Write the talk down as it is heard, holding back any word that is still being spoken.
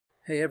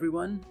Hey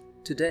everyone,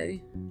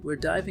 today we're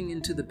diving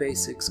into the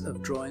basics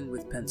of drawing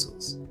with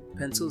pencils.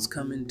 Pencils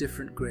come in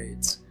different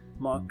grades,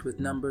 marked with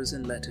numbers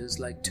and letters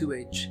like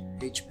 2H,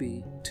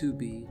 HB,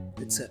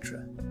 2B,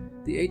 etc.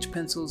 The H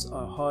pencils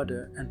are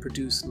harder and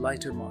produce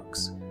lighter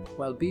marks,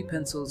 while B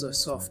pencils are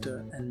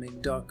softer and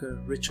make darker,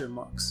 richer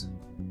marks.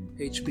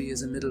 HB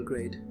is a middle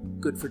grade,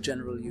 good for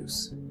general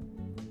use.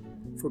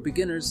 For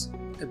beginners,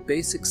 a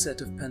basic set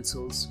of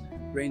pencils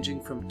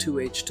ranging from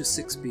 2H to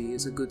 6B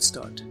is a good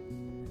start.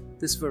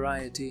 This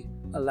variety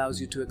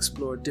allows you to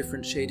explore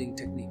different shading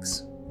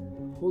techniques.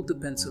 Hold the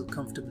pencil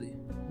comfortably,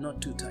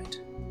 not too tight.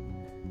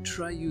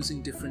 Try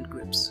using different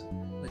grips,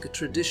 like a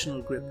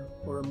traditional grip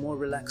or a more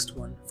relaxed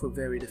one for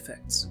varied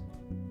effects.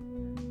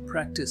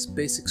 Practice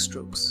basic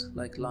strokes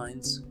like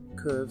lines,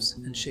 curves,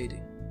 and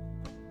shading.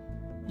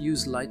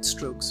 Use light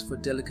strokes for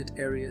delicate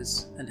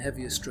areas and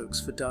heavier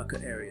strokes for darker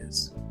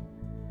areas.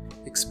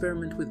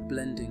 Experiment with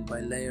blending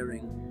by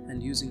layering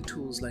and using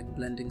tools like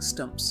blending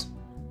stumps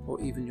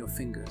or even your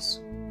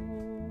fingers.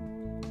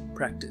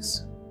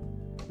 Practice.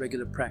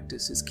 Regular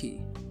practice is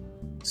key.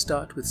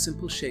 Start with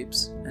simple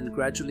shapes and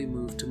gradually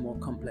move to more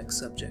complex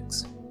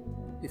subjects.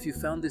 If you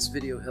found this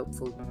video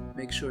helpful,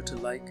 make sure to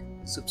like,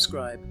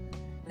 subscribe,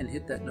 and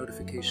hit that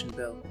notification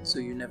bell so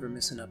you never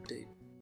miss an update.